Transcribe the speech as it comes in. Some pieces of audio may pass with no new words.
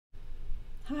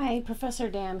Hi, Professor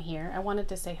Damm here. I wanted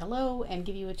to say hello and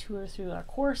give you a tour through our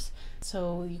course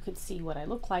so you could see what I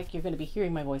look like. You're going to be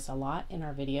hearing my voice a lot in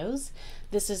our videos.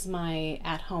 This is my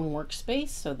at-home workspace,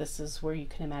 so this is where you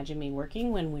can imagine me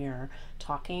working when we are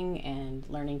talking and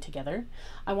learning together.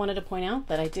 I wanted to point out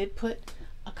that I did put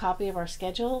a copy of our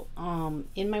schedule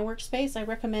in my workspace. I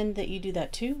recommend that you do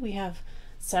that too. We have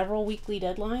several weekly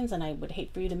deadlines and I would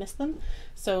hate for you to miss them.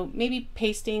 So maybe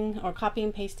pasting or copy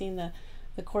and pasting the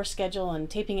course schedule and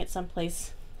taping it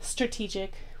someplace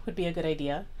strategic would be a good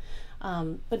idea.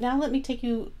 But now let me take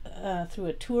you through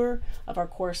a tour of our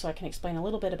course so I can explain a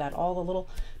little bit about all the little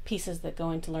pieces that go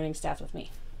into learning stats with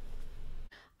me.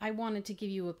 I wanted to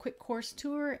give you a quick course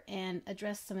tour and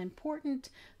address some important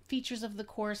features of the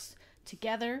course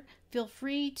together. Feel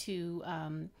free to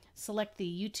select the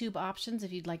YouTube options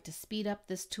if you'd like to speed up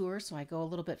this tour so I go a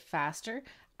little bit faster.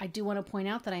 I do want to point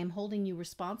out that I am holding you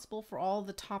responsible for all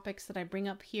the topics that I bring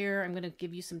up here. I'm going to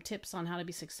give you some tips on how to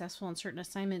be successful in certain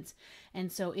assignments.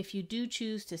 And so if you do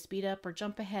choose to speed up or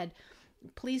jump ahead,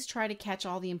 please try to catch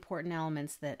all the important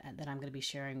elements that I'm going to be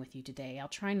sharing with you today. I'll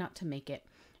try not to make it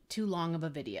too long of a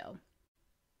video.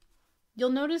 You'll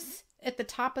notice at the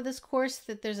top of this course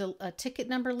that there's a ticket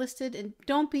number listed, and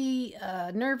don't be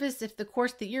nervous if the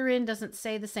course that you're in doesn't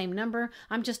say the same number.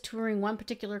 I'm just touring one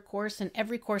particular course and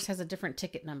every course has a different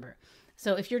ticket number.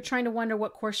 So if you're trying to wonder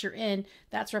what course you're in,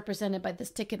 that's represented by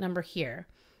this ticket number here.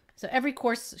 So every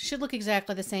course should look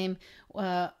exactly the same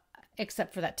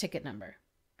except for that ticket number.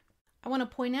 I want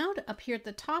to point out up here at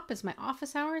the top is my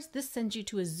office hours. This sends you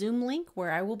to a Zoom link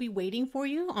where I will be waiting for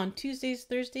you on Tuesdays,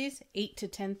 Thursdays, 8 to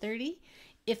 10:30.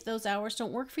 If those hours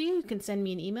don't work for you, you can send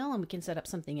me an email and we can set up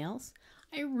something else.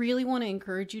 I really want to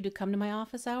encourage you to come to my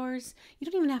office hours. You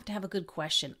don't even have to have a good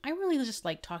question. I really just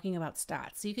like talking about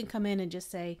stats. So you can come in and just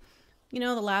say, you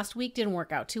know, the last week didn't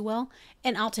work out too well,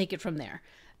 and I'll take it from there.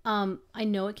 I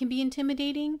know it can be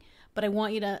intimidating, but I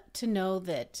want you to know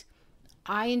that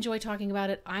I enjoy talking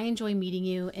about it. I enjoy meeting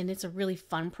you, and it's a really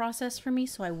fun process for me,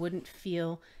 so I wouldn't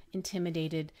feel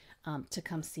intimidated to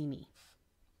come see me.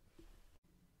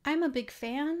 I'm a big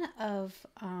fan of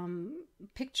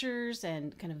pictures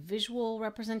and kind of visual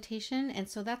representation, and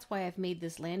so that's why I've made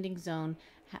this landing zone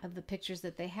have the pictures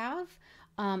that they have.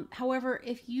 However,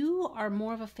 if you are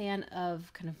more of a fan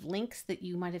of kind of links that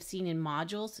you might have seen in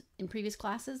modules in previous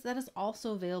classes, that is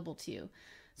also available to you.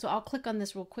 So I'll click on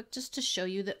this real quick just to show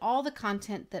you that all the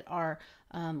content that are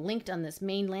linked on this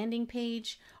main landing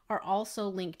page are also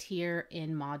linked here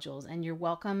in modules, and you're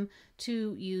welcome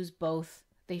to use both.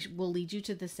 They will lead you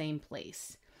to the same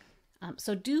place.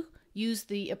 So do use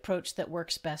the approach that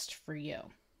works best for you.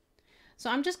 So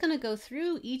I'm just going to go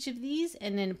through each of these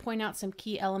and then point out some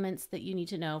key elements that you need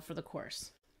to know for the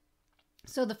course.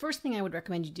 So the first thing I would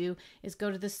recommend you do is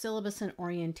go to the syllabus and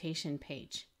orientation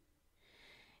page.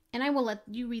 And I will let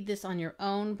you read this on your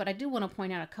own, but I do want to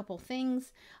point out a couple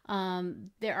things.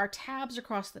 There are tabs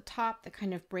across the top that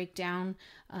kind of break down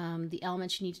the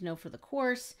elements you need to know for the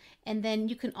course. And then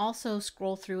you can also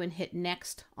scroll through and hit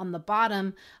next on the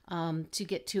bottom to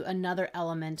get to another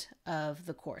element of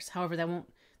the course. However,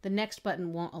 the next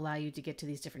button won't allow you to get to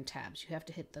these different tabs. You have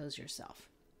to hit those yourself.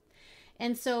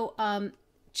 And so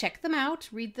check them out,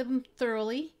 read them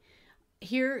thoroughly.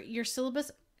 Here, your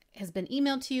syllabus has been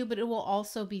emailed to you, but it will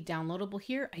also be downloadable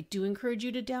here. I do encourage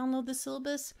you to download the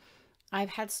syllabus. I've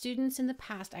had students in the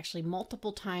past, actually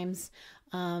multiple times,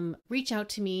 reach out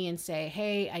to me and say,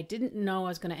 hey, I didn't know I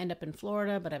was going to end up in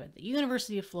Florida, but I'm at the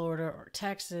University of Florida or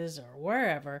Texas or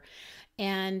wherever,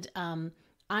 and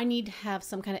I need to have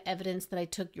some kind of evidence that I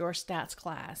took your stats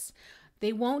class.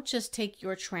 They won't just take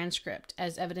your transcript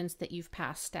as evidence that you've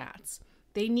passed stats.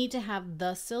 They need to have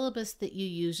the syllabus that you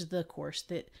used the course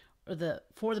that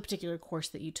for the particular course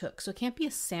that you took. So it can't be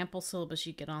a sample syllabus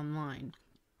you get online.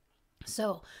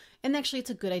 So, and actually it's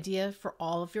a good idea for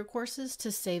all of your courses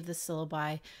to save the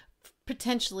syllabi.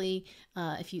 Potentially,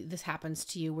 if this happens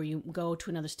to you where you go to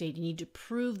another state, you need to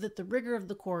prove that the rigor of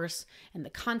the course and the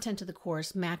content of the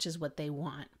course matches what they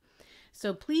want.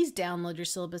 So please download your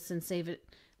syllabus and save it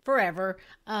forever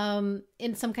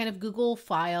in some kind of Google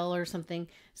file or something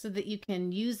so that you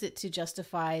can use it to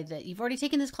justify that you've already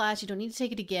taken this class, you don't need to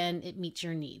take it again, it meets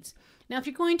your needs. Now, if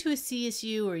you're going to a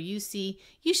CSU or UC,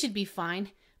 you should be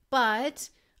fine, but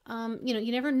you know,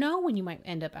 you never know when you might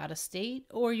end up out of state,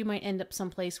 or you might end up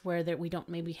someplace where we don't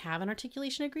maybe have an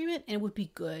articulation agreement, and it would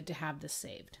be good to have this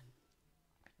saved.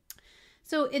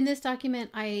 So in this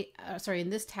document, in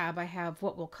this tab, I have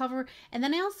what we'll cover, and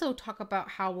then I also talk about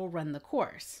how we'll run the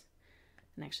course.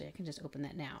 And actually, I can just open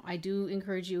that now. I do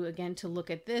encourage you, again, to look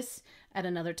at this at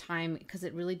another time because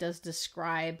it really does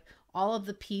describe all of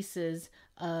the pieces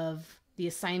of the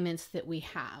assignments that we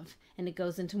have. And it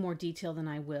goes into more detail than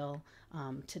I will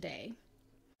today.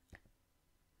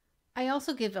 I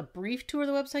also give a brief tour of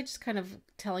the website, just kind of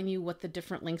telling you what the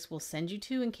different links will send you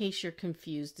to in case you're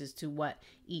confused as to what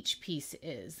each piece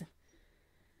is.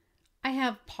 I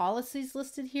have policies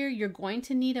listed here. You're going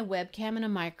to need a webcam and a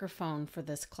microphone for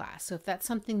this class. So if that's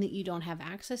something that you don't have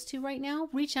access to right now,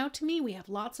 reach out to me. We have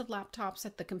lots of laptops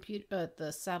at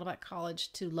the Saddleback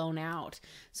College to loan out.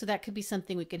 So that could be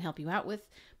something we can help you out with.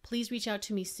 Please reach out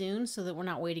to me soon so that we're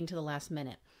not waiting to the last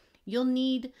minute. You'll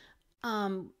need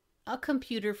a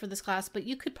computer for this class, but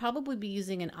you could probably be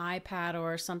using an iPad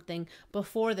or something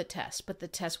before the test. But the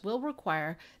test will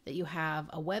require that you have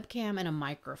a webcam and a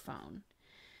microphone.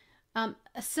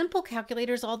 A simple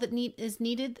calculator is all that is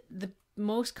needed. The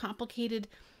most complicated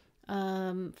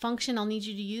function I'll need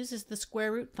you to use is the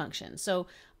square root function. So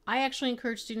I actually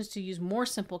encourage students to use more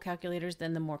simple calculators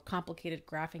than the more complicated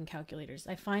graphing calculators.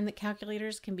 I find that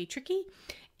calculators can be tricky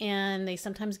and they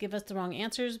sometimes give us the wrong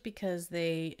answers because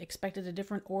they expected a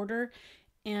different order.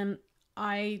 And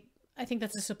I think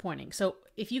that's disappointing. So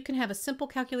if you can have a simple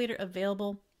calculator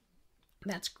available,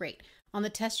 that's great. On the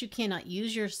test, you cannot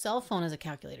use your cell phone as a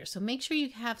calculator, so make sure you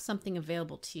have something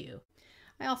available to you.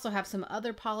 I also have some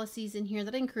other policies in here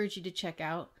that I encourage you to check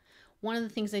out. One of the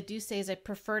things I do say is I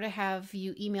prefer to have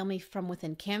you email me from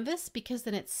within Canvas because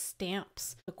then it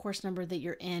stamps the course number that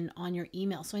you're in on your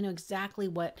email. So I know exactly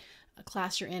what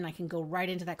class you're in. I can go right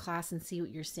into that class and see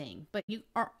what you're seeing. But you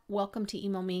are welcome to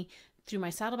email me through my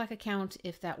Saddleback account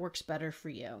if that works better for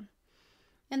you.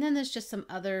 And then there's just some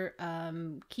other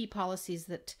key policies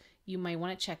that you might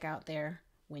want to check out there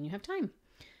when you have time.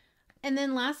 And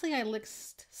then lastly, I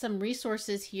list some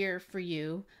resources here for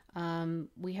you.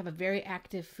 We have a very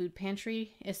active food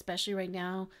pantry, especially right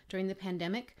now during the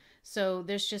pandemic. So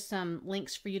there's just some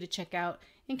links for you to check out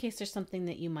in case there's something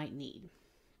that you might need.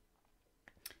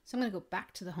 So I'm going to go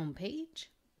back to the home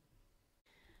page.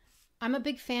 I'm a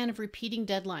big fan of repeating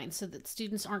deadlines so that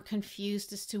students aren't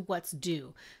confused as to what's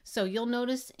due. So you'll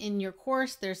notice in your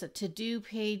course, there's a to-do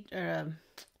page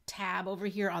tab over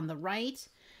here on the right.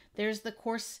 There's the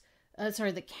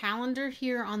the calendar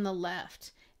here on the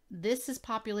left. This is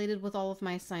populated with all of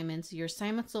my assignments. Your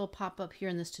assignments will pop up here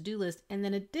in this to-do list. And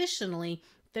then additionally,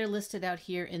 they're listed out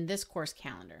here in this course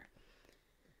calendar.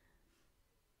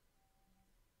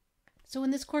 So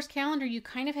in this course calendar, you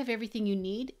kind of have everything you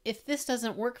need. If this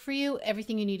doesn't work for you,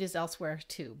 everything you need is elsewhere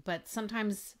too. But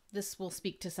sometimes this will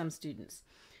speak to some students.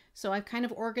 So I've kind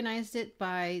of organized it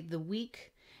by the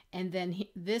week. And then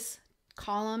this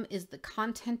column is the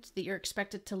content that you're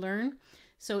expected to learn.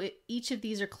 So each of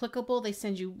these are clickable. They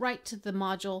send you right to the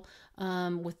module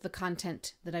with the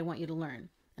content that I want you to learn.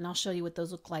 And I'll show you what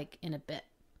those look like in a bit.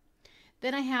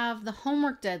 Then I have the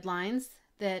homework deadlines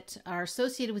that are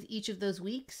associated with each of those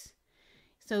weeks.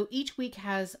 So each week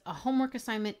has a homework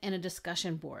assignment and a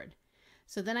discussion board.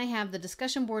 So then I have the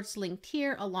discussion boards linked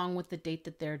here along with the date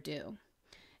that they're due.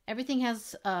 Everything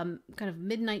has kind of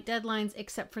midnight deadlines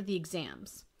except for the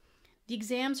exams. The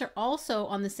exams are also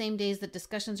on the same days that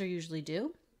discussions are usually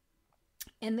due.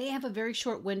 And they have a very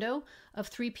short window of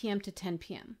 3 p.m. to 10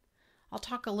 p.m. I'll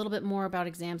talk a little bit more about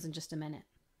exams in just a minute.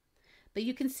 But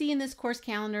you can see in this course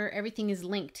calendar, everything is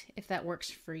linked if that works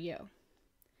for you.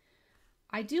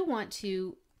 I do want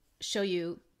to show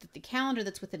you that the calendar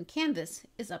that's within Canvas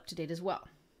is up to date as well.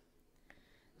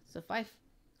 So if I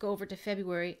go over to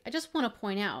February, I just want to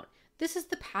point out, this is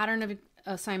the pattern of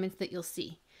assignments that you'll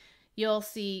see. You'll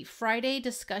see Friday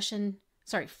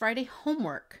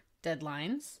homework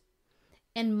deadlines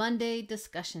and Monday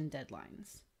discussion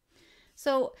deadlines.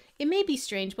 So it may be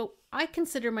strange, but I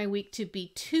consider my week to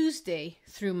be Tuesday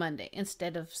through Monday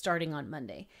instead of starting on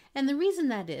Monday. And the reason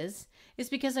that is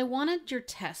because I wanted your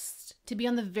tests to be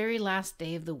on the very last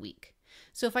day of the week.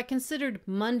 So if I considered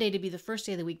Monday to be the first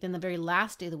day of the week, then the very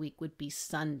last day of the week would be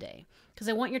Sunday. Because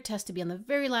I want your test to be on the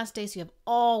very last day so you have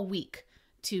all week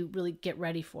to really get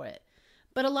ready for it.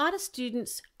 But a lot of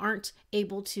students aren't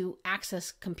able to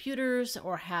access computers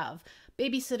or have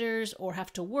babysitters or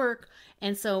have to work.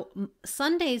 And so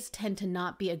Sundays tend to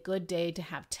not be a good day to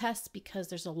have tests because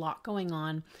there's a lot going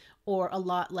on or a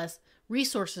lot less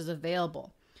resources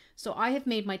available. So I have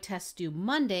made my tests due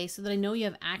Monday so that I know you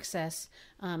have access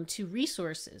to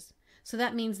resources. So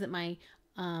that means that my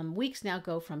weeks now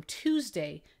go from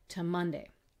Tuesday to Monday.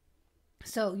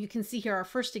 So you can see here our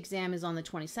first exam is on the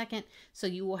 22nd, so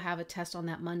you will have a test on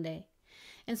that Monday.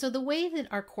 And so the way that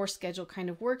our course schedule kind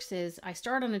of works is I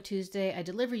start on a Tuesday, I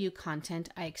deliver you content,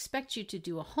 I expect you to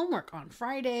do a homework on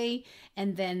Friday,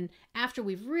 and then after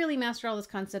we've really mastered all this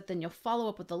concept, then you'll follow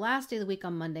up with the last day of the week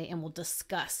on Monday and we'll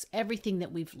discuss everything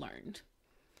that we've learned.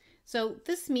 So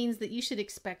this means that you should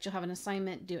expect you'll have an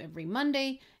assignment due every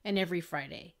Monday and every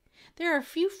Friday. There are a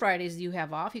few Fridays you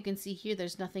have off. You can see here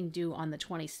there's nothing due on the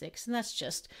 26th, and that's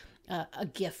just a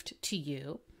gift to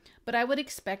you. But I would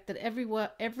expect that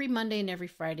every Monday and every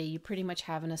Friday you pretty much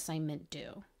have an assignment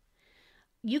due.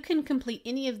 You can complete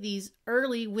any of these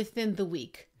early within the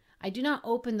week. I do not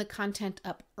open the content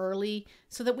up early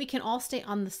so that we can all stay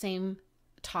on the same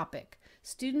topic.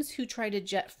 Students who try to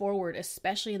jet forward,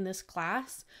 especially in this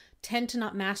class, tend to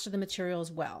not master the material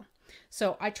as well.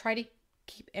 So I try to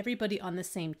keep everybody on the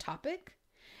same topic,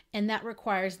 and that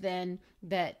requires then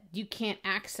that you can't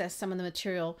access some of the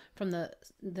material from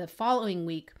the following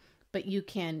week, but you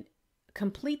can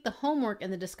complete the homework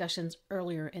and the discussions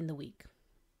earlier in the week.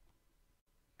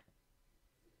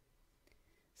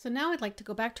 So now I'd like to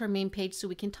go back to our main page so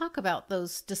we can talk about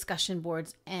those discussion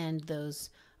boards and those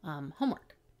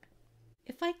homework.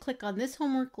 If I click on this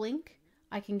homework link,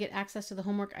 I can get access to the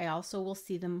homework. I also will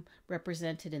see them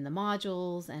represented in the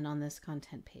modules and on this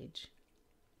content page.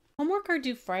 Homework are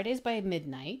due Fridays by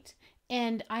midnight,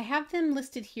 and I have them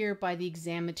listed here by the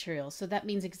exam materials. So that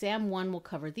means exam 1 will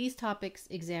cover these topics,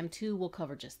 exam 2 will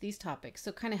cover just these topics. So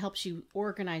it kind of helps you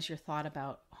organize your thought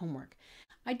about homework.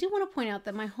 I do want to point out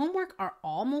that my homework are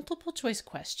all multiple choice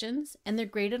questions, and they're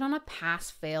graded on a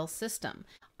pass-fail system.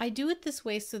 I do it this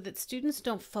way so that students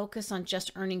don't focus on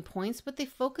just earning points, but they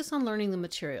focus on learning the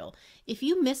material. If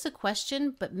you miss a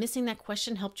question, but missing that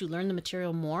question helped you learn the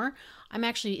material more, I'm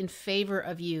actually in favor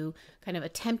of you kind of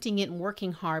attempting it and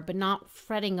working hard, but not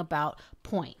fretting about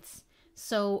points.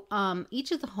 So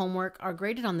each of the homework are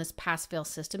graded on this pass-fail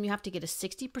system. You have to get a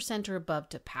 60% or above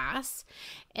to pass.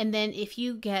 And then if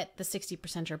you get the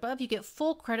 60% or above, you get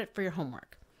full credit for your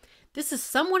homework. This is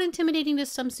somewhat intimidating to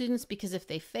some students because if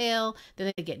they fail,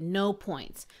 then they get no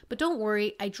points. But don't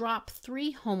worry, I drop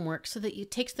 3 homework so that it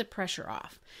takes the pressure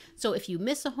off. So if you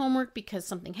miss a homework because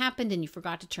something happened and you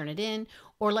forgot to turn it in,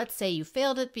 or let's say you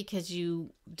failed it because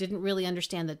you didn't really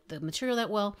understand the material that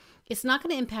well, it's not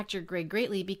going to impact your grade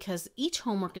greatly because each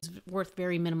homework is worth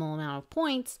very minimal amount of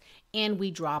points, and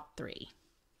we drop 3.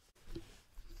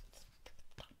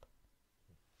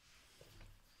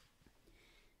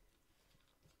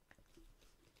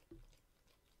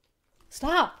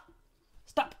 Stop!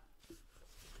 Stop!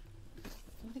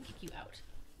 I'm going to kick you out.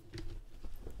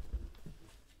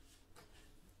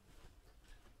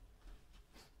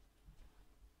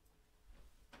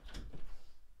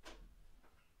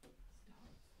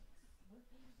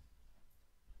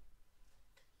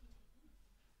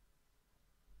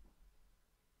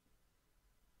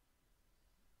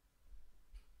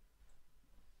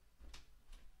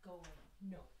 Go away.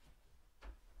 No.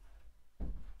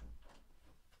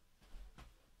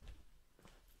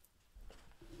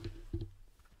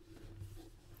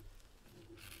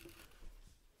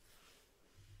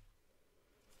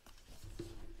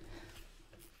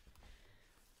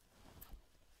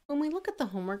 When we look at the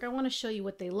homework, I want to show you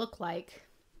what they look like.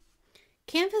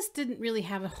 Canvas didn't really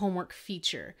have a homework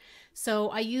feature, so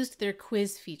I used their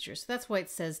quiz feature. So that's why it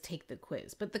says take the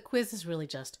quiz, but the quiz is really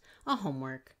just a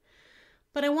homework.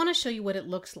 But I want to show you what it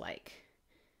looks like.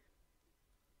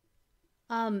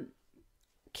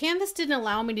 Canvas didn't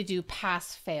allow me to do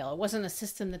pass-fail. It wasn't a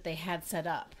system that they had set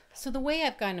up. So the way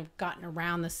I've kind of gotten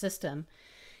around the system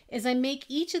is I make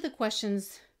each of the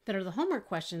questions that are the homework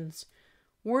questions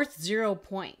worth 0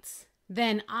 points.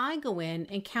 Then I go in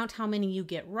and count how many you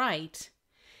get right,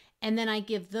 and then I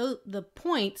give the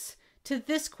points to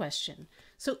this question.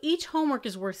 So each homework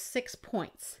is worth 6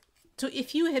 points. So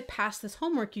if you had passed this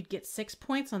homework, you'd get 6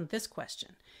 points on this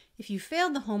question. If you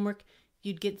failed the homework,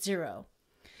 you'd get 0.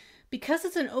 Because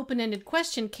it's an open-ended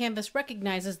question, Canvas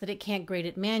recognizes that it can't grade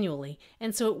it manually,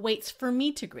 and so it waits for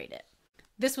me to grade it.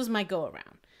 This was my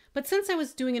go-around. But since I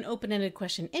was doing an open-ended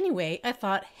question anyway, I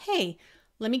thought, hey,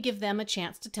 let me give them a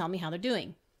chance to tell me how they're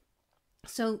doing.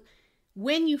 So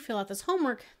when you fill out this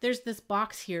homework, there's this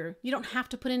box here. You don't have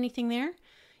to put anything there.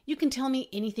 You can tell me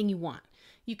anything you want.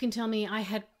 You can tell me I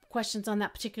had questions on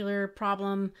that particular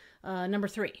problem, number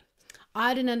 3.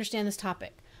 I didn't understand this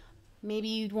topic. Maybe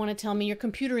you'd want to tell me your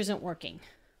computer isn't working.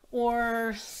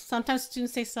 Or sometimes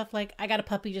students say stuff like, I got a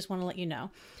puppy, just want to let you know.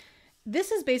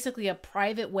 This is basically a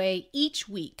private way each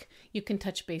week you can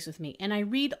touch base with me. And I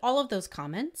read all of those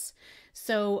comments.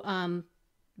 So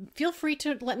feel free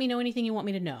to let me know anything you want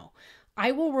me to know.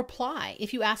 I will reply.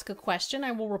 If you ask a question,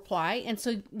 I will reply. And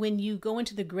so when you go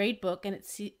into the grade book and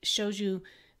it shows you,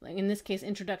 in this case,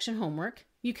 introduction homework,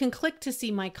 you can click to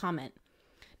see my comment.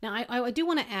 Now, I do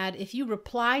want to add, if you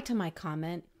reply to my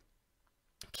comment,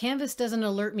 Canvas doesn't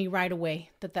alert me right away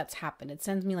that that's happened. It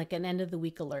sends me like an end of the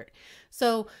week alert.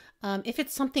 So if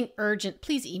it's something urgent,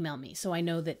 please email me so I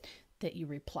know that you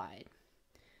replied.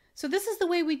 So this is the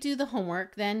way we do the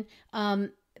homework. Then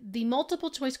the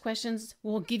multiple choice questions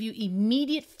will give you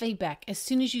immediate feedback as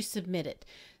soon as you submit it,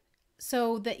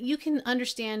 so that you can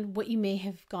understand what you may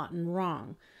have gotten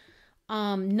wrong.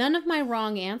 None of my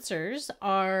wrong answers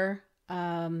are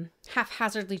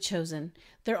haphazardly chosen.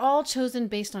 They're all chosen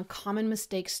based on common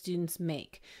mistakes students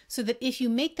make, so that if you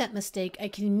make that mistake, I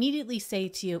can immediately say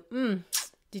to you,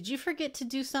 did you forget to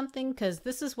do something? Because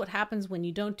this is what happens when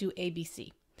you don't do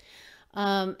ABC.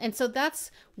 And so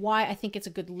that's why I think it's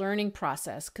a good learning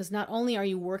process, because not only are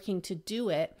you working to do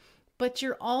it, but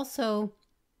you're also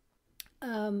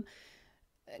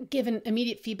given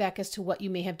immediate feedback as to what you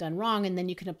may have done wrong, and then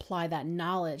you can apply that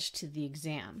knowledge to the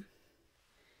exam.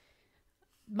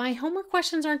 My homework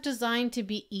questions aren't designed to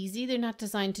be easy. They're not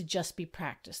designed to just be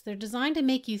practice. They're designed to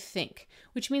make you think,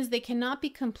 which means they cannot be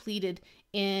completed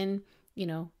in,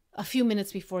 a few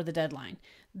minutes before the deadline.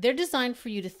 They're designed for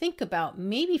you to think about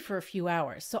maybe for a few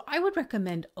hours. So I would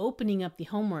recommend opening up the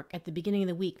homework at the beginning of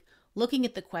the week, looking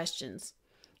at the questions,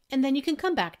 and then you can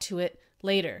come back to it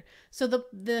later. So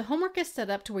the homework is set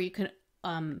up to where you can,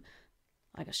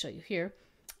 like I'll show you here,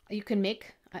 you can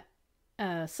make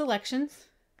selections,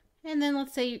 and then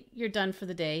let's say you're done for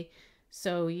the day.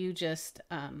 So you just,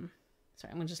 I'm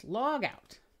going to just log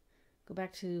out, go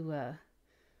back to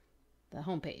the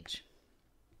home page.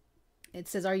 It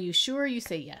says, are you sure? You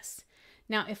say yes.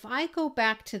 Now, if I go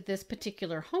back to this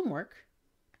particular homework,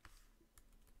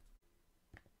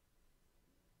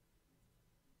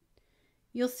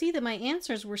 you'll see that my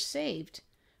answers were saved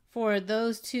for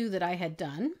those two that I had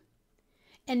done.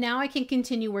 And now I can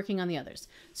continue working on the others.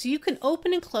 So you can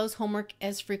open and close homework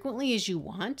as frequently as you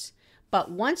want,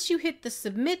 but once you hit the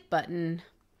submit button,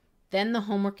 then the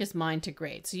homework is mine to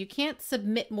grade. So you can't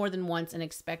submit more than once and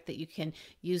expect that you can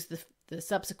use the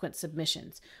subsequent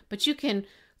submissions, but you can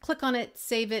click on it,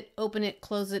 save it, open it,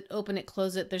 close it, open it,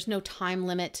 close it. There's no time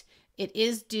limit. It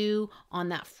is due on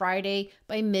that Friday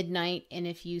by midnight, and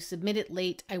if you submit it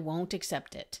late, I won't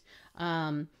accept it.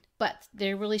 But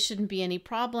there really shouldn't be any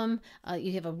problem.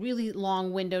 You have a really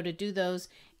long window to do those.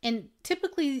 And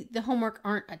typically the homework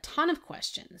aren't a ton of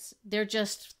questions. They're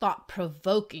just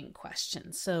thought-provoking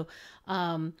questions. So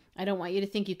I don't want you to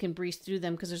think you can breeze through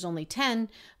them because there's only 10,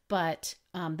 but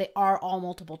they are all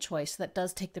multiple choice. That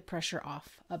does take the pressure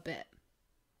off a bit.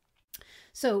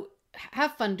 So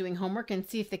have fun doing homework and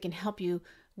see if they can help you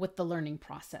with the learning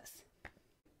process.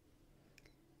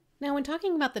 Now, when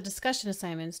talking about the discussion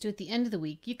assignments due at the end of the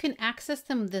week, you can access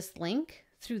them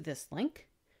through this link.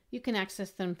 You can access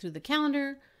them through the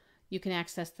calendar. You can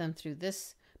access them through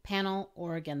this panel,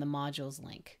 or again, the modules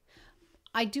link.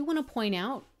 I do want to point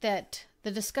out that the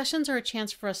discussions are a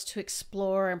chance for us to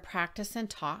explore and practice and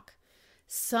talk.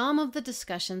 Some of the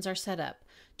discussions are set up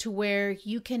to where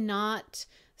you cannot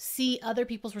see other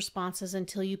people's responses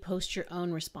until you post your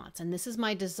own response. And this is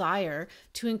my desire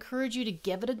to encourage you to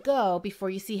give it a go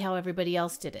before you see how everybody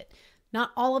else did it.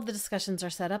 Not all of the discussions are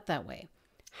set up that way.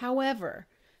 However,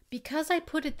 because I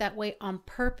put it that way on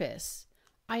purpose,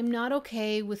 I'm not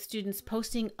okay with students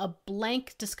posting a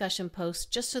blank discussion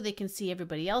post just so they can see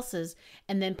everybody else's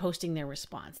and then posting their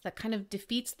response. That kind of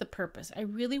defeats the purpose. I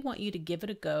really want you to give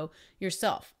it a go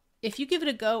yourself. If you give it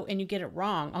a go and you get it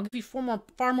wrong, I'll give you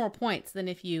far more points than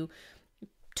if you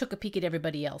took a peek at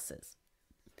everybody else's.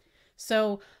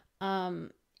 So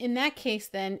in that case,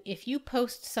 then, if you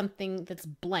post something that's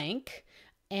blank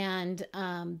and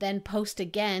then post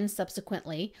again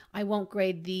subsequently, I won't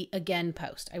grade the again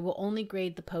post. I will only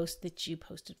grade the post that you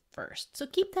posted first. So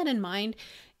keep that in mind.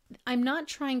 I'm not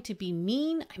trying to be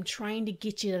mean. I'm trying to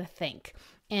get you to think.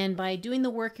 And by doing the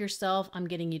work yourself, I'm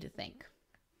getting you to think.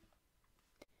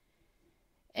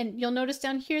 And you'll notice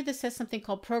down here, this says something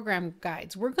called program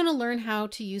guides. We're going to learn how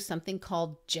to use something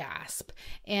called JASP.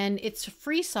 And it's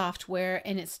free software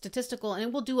and it's statistical, and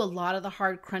it will do a lot of the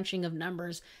hard crunching of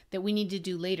numbers that we need to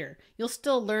do later. You'll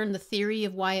still learn the theory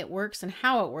of why it works and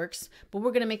how it works, but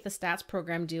we're going to make the stats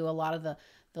program do a lot of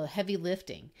the heavy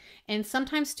lifting. And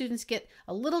sometimes students get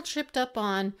a little tripped up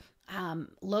on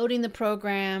loading the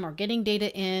program or getting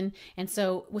data in. And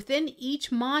so within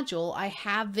each module, I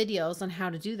have videos on how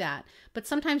to do that. But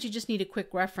sometimes you just need a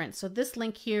quick reference. So this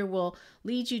link here will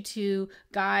lead you to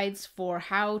guides for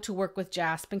how to work with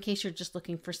JASP in case you're just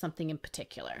looking for something in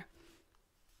particular.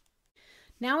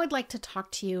 Now I'd like to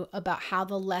talk to you about how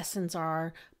the lessons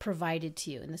are provided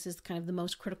to you. And this is kind of the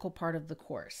most critical part of the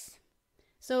course.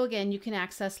 So again, you can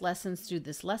access lessons through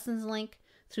this lessons link,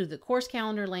 through the course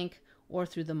calendar link, or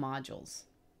through the modules.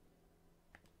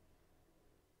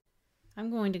 I'm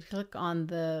going to click on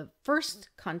the first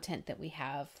content that we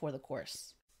have for the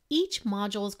course. Each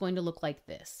module is going to look like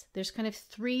this. There's kind of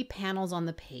 3 panels on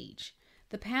the page.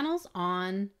 The panels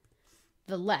on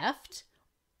the left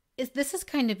this is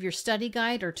kind of your study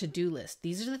guide or to-do list.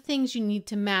 These are the things you need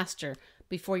to master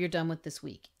before you're done with this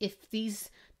week. If these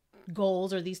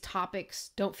goals or these topics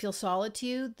don't feel solid to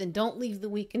you, then don't leave the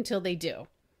week until they do.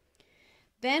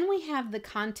 Then we have the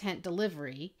content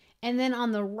delivery, and then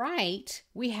on the right,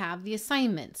 we have the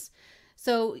assignments.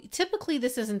 So typically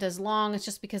this isn't as long. It's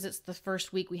just because it's the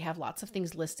first week, we have lots of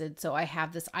things listed. So I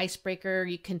have this icebreaker.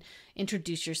 You can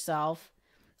introduce yourself.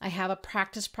 I have a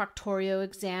practice Proctorio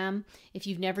exam. If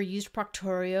you've never used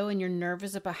Proctorio and you're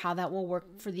nervous about how that will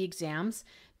work for the exams,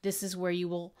 this is where you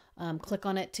will click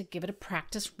on it to give it a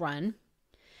practice run.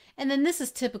 And then this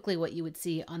is typically what you would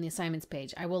see on the assignments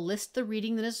page. I will list the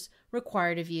reading that is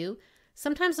required of you.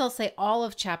 Sometimes I'll say all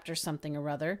of chapter something or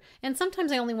other, and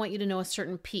sometimes I only want you to know a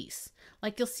certain piece.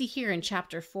 Like you'll see here in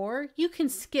chapter 4, you can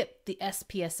skip the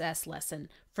SPSS lesson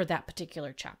for that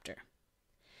particular chapter.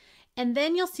 And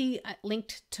then you'll see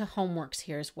linked to homeworks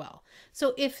here as well.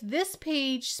 So if this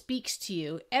page speaks to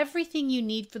you, everything you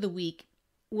need for the week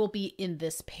will be in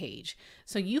this page.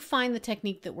 So you find the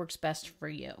technique that works best for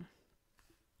you.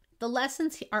 The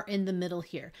lessons are in the middle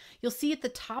here. You'll see at the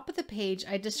top of the page,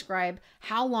 I describe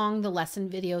how long the lesson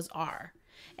videos are.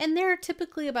 And they're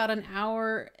typically about an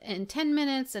hour and 10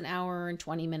 minutes, an hour and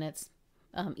 20 minutes.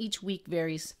 Each week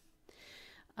varies.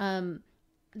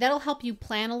 That'll help you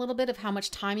plan a little bit of how much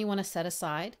time you want to set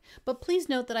aside. But please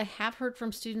note that I have heard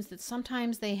from students that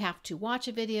sometimes they have to watch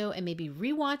a video and maybe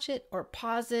rewatch it or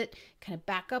pause it, kind of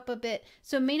back up a bit.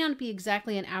 So it may not be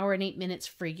exactly an hour and 8 minutes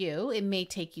for you. It may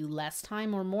take you less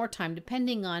time or more time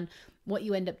depending on what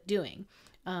you end up doing.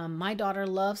 My daughter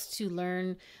loves to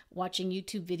learn watching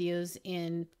YouTube videos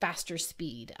in faster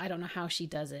speed. I don't know how she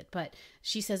does it, but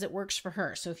she says it works for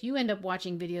her. So if you end up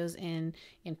watching videos in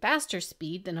faster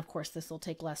speed, then of course this will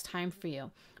take less time for you.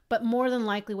 But more than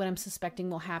likely what I'm suspecting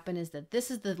will happen is that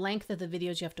this is the length of the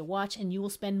videos you have to watch, and you will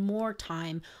spend more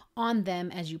time on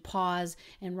them as you pause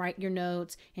and write your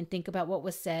notes and think about what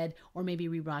was said, or maybe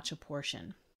rewatch a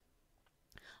portion.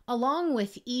 Along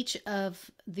with each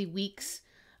of the weeks,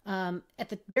 at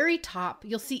the very top,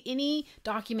 you'll see any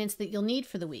documents that you'll need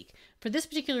for the week. For this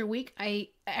particular week,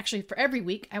 for every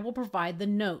week, I will provide the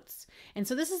notes. And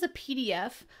so this is a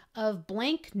PDF of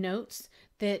blank notes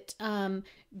that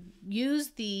use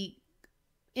the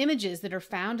images that are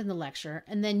found in the lecture,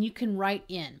 and then you can write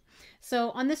in.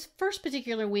 So on this first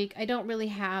particular week, I don't really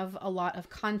have a lot of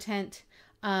content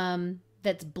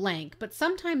that's blank, but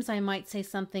sometimes I might say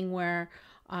something where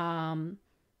I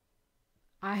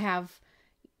have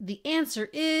the answer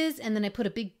is, and then I put a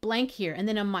big blank here. And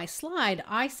then on my slide,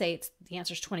 I say the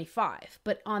answer is 25.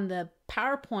 But on the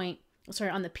on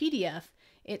the PDF,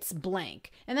 it's blank.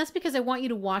 And that's because I want you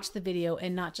to watch the video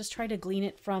and not just try to glean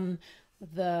it from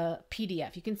the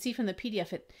PDF. You can see from the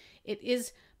PDF, it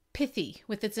is pithy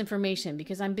with its information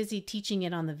because I'm busy teaching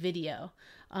it on the video.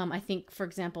 I think, for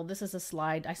example, this is a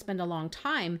slide. I spend a long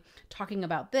time talking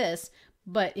about this,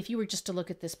 but if you were just to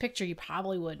look at this picture, you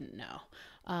probably wouldn't know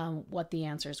what the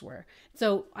answers were.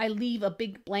 So I leave a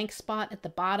big blank spot at the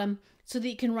bottom so that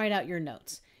you can write out your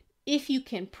notes. If you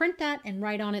can print that and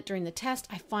write on it during the test,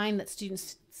 I find that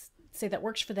students say that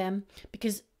works for them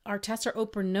because our tests are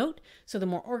open note. So the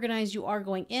more organized you are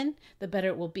going in, the better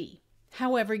it will be.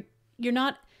 However, you're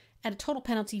not at a total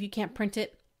penalty if you can't print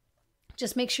it.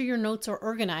 Just make sure your notes are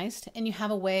organized and you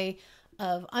have a way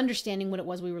of understanding what it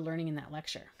was we were learning in that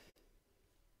lecture.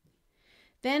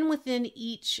 Then within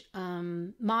each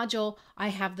module, I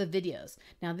have the videos.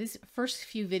 Now these first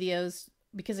few videos,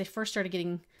 because I first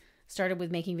started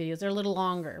with making videos, they're a little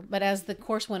longer. But as the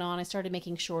course went on, I started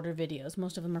making shorter videos.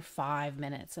 Most of them are 5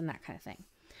 minutes and that kind of thing.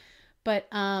 But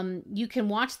you can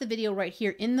watch the video right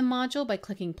here in the module by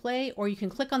clicking play, or you can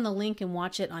click on the link and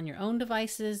watch it on your own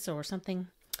devices or something.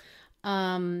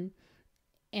 And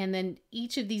then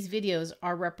each of these videos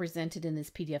are represented in this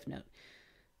PDF note.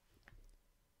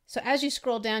 So as you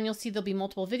scroll down, you'll see there'll be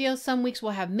multiple videos. Some weeks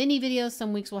will have mini videos,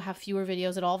 some weeks will have fewer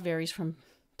videos. It all varies from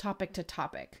topic to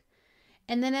topic.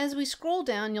 And then as we scroll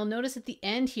down, you'll notice at the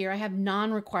end here, I have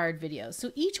non-required videos.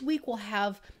 So each week will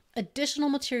have additional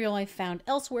material I found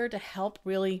elsewhere to help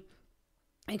really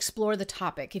explore the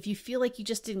topic. If you feel like you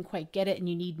just didn't quite get it and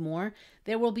you need more,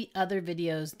 there will be other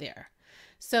videos there.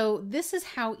 So this is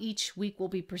how each week will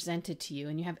be presented to you,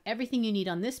 and you have everything you need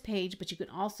on this page, but you can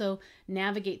also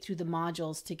navigate through the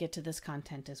modules to get to this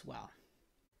content as well.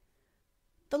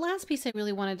 The last piece I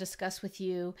really want to discuss with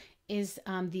you is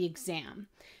the exam.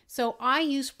 So I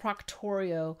use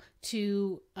Proctorio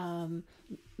to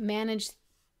manage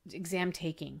exam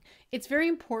taking. It's very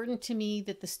important to me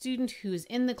that the student who's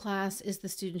in the class is the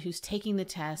student who's taking the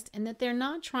test, and that they're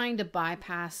not trying to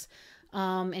bypass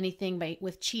anything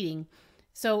with cheating.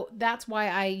 So that's why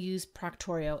I use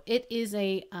Proctorio. It is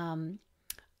a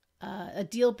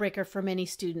deal breaker for many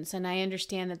students, and I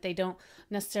understand that they don't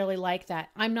necessarily like that.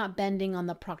 I'm not bending on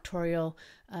the Proctorio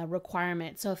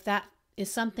requirement. So if that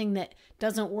is something that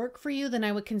doesn't work for you, then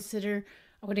I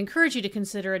would encourage you to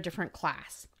consider a different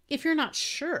class. If you're not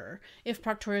sure if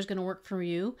Proctorio is going to work for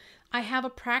you, I have a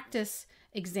practice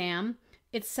exam.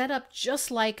 It's set up just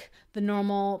like the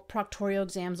normal Proctorio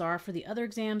exams are for the other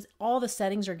exams. All the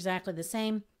settings are exactly the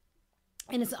same.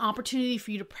 And it's an opportunity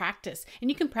for you to practice. And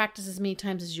you can practice as many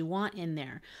times as you want in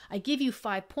there. I give you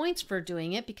 5 points for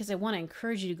doing it because I want to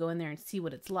encourage you to go in there and see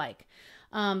what it's like.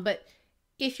 But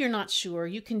if you're not sure,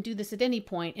 you can do this at any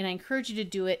point, and I encourage you to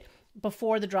do it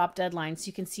before the drop deadline so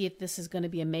you can see if this is going to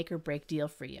be a make or break deal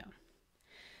for you.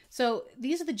 So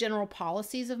these are the general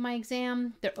policies of my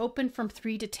exam. They're open from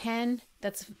 3 to 10.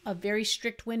 That's a very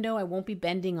strict window. I won't be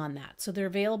bending on that. So they're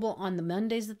available on the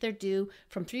Mondays that they're due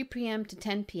from 3 p.m. to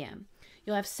 10 p.m.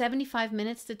 You'll have 75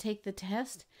 minutes to take the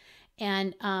test.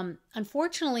 And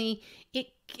unfortunately,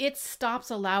 it stops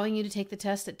allowing you to take the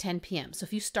test at 10 p.m. So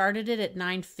if you started it at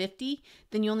 9:50,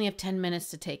 then you only have 10 minutes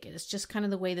to take it. It's just kind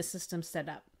of the way the system's set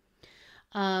up.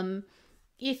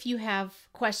 If you have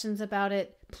questions about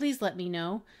it, please let me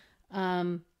know.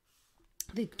 The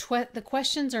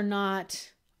questions are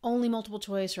not only multiple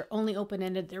choice or only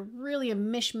open-ended. They're really a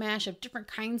mishmash of different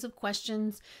kinds of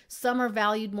questions. Some are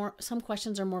valued more, some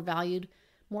questions are more valued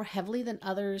more heavily than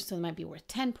others. So they might be worth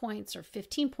 10 points or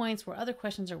 15 points, where other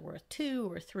questions are worth 2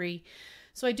 or 3.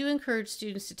 So I do encourage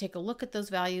students to take a look at those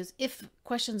values. If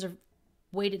questions are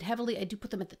weighted heavily, I do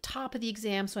put them at the top of the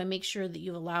exam, so I make sure that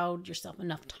you've allowed yourself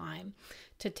enough time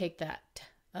to take that,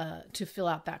 to fill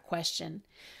out that question.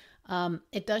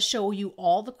 It does show you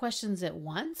all the questions at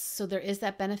once, so there is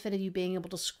that benefit of you being able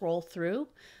to scroll through,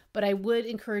 but I would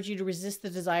encourage you to resist the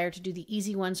desire to do the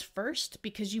easy ones first,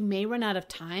 because you may run out of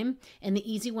time, and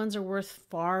the easy ones are worth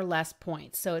far less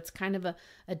points. So it's kind of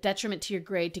a detriment to your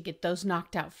grade to get those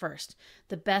knocked out first.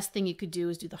 The best thing you could do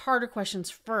is do the harder questions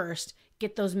first,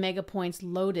 get those mega points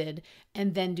loaded,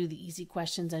 and then do the easy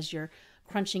questions as you're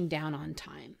crunching down on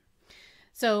time.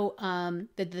 So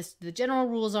the general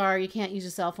rules are you can't use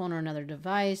a cell phone or another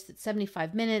device. It's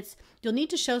 75 minutes. You'll need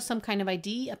to show some kind of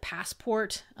ID, a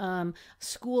passport,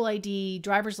 school ID,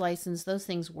 driver's license. Those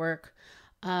things work.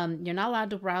 You're not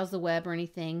allowed to browse the web or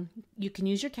anything. You can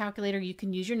use your calculator. You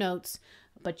can use your notes,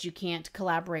 but you can't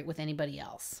collaborate with anybody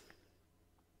else.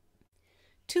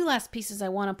 2 last pieces I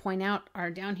want to point out are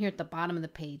down here at the bottom of the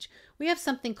page. We have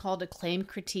something called a claim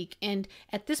critique, and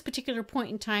at this particular point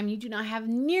in time, you do not have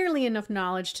nearly enough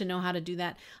knowledge to know how to do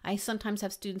that. I sometimes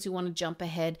have students who want to jump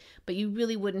ahead, but you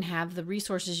really wouldn't have the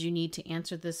resources you need to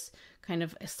answer this kind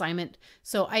of assignment.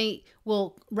 So I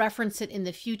will reference it in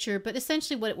the future, but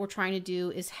essentially what we're trying to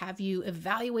do is have you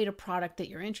evaluate a product that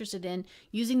you're interested in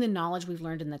using the knowledge we've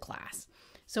learned in the class.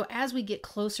 So as we get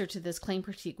closer to this claim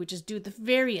critique, which is due at the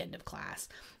very end of class,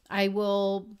 I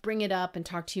will bring it up and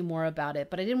talk to you more about it.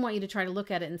 But I didn't want you to try to look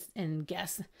at it and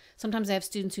guess. Sometimes I have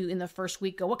students who in the first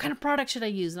week go, what kind of product should I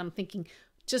use? And I'm thinking,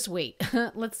 just wait.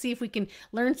 Let's see if we can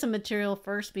learn some material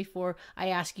first before I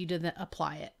ask you to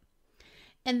apply it.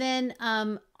 And then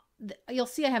you'll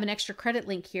see I have an extra credit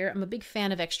link here. I'm a big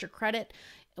fan of extra credit.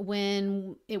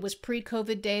 When it was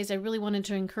pre-COVID days, I really wanted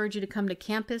to encourage you to come to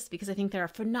campus because I think there are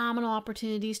phenomenal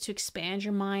opportunities to expand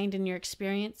your mind and your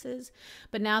experiences.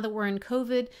 But now that we're in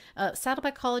COVID,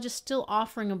 Saddleback College is still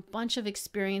offering a bunch of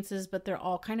experiences, but they're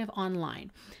all kind of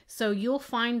online. So you'll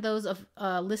find those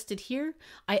listed here.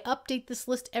 I update this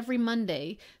list every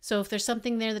Monday. So if there's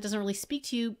something there that doesn't really speak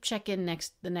to you, check in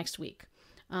the next week.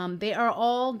 They are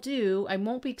all due. I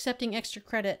won't be accepting extra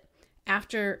credit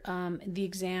after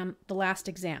the last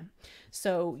exam.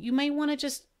 So you may want to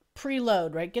just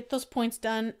preload, right? Get those points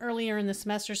done earlier in the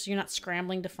semester so you're not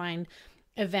scrambling to find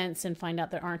events and find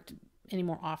out there aren't any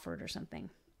more offered or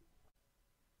something.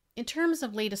 In terms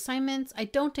of late assignments, I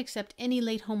don't accept any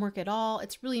late homework at all.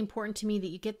 It's really important to me that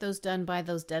you get those done by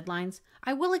those deadlines.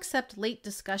 I will accept late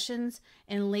discussions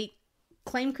and late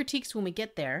claim critiques when we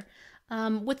get there,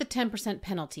 with a 10%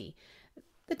 penalty.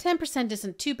 The 10%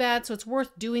 isn't too bad, so it's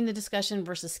worth doing the discussion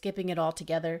versus skipping it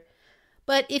altogether.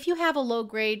 But if you have a low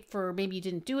grade for maybe you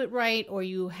didn't do it right or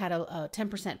you had a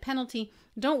 10% penalty,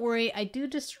 don't worry. I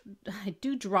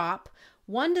do drop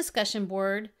 1 discussion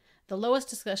board, the lowest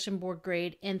discussion board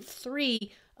grade, and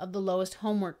 3 of the lowest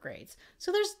homework grades.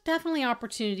 So there's definitely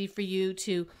opportunity for you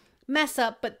to mess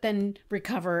up, but then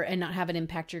recover and not have it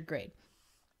impact your grade.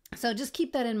 So just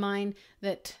keep that in mind,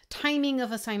 that timing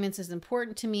of assignments is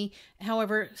important to me.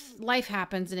 However, life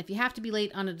happens, and if you have to be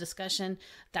late on a discussion,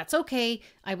 that's okay.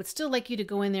 I would still like you to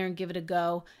go in there and give it a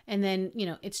go. And then,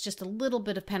 it's just a little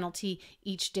bit of penalty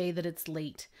each day that it's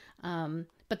late.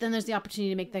 But then there's the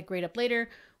opportunity to make that grade up later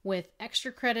with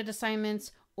extra credit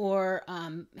assignments or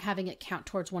having it count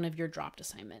towards one of your dropped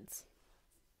assignments.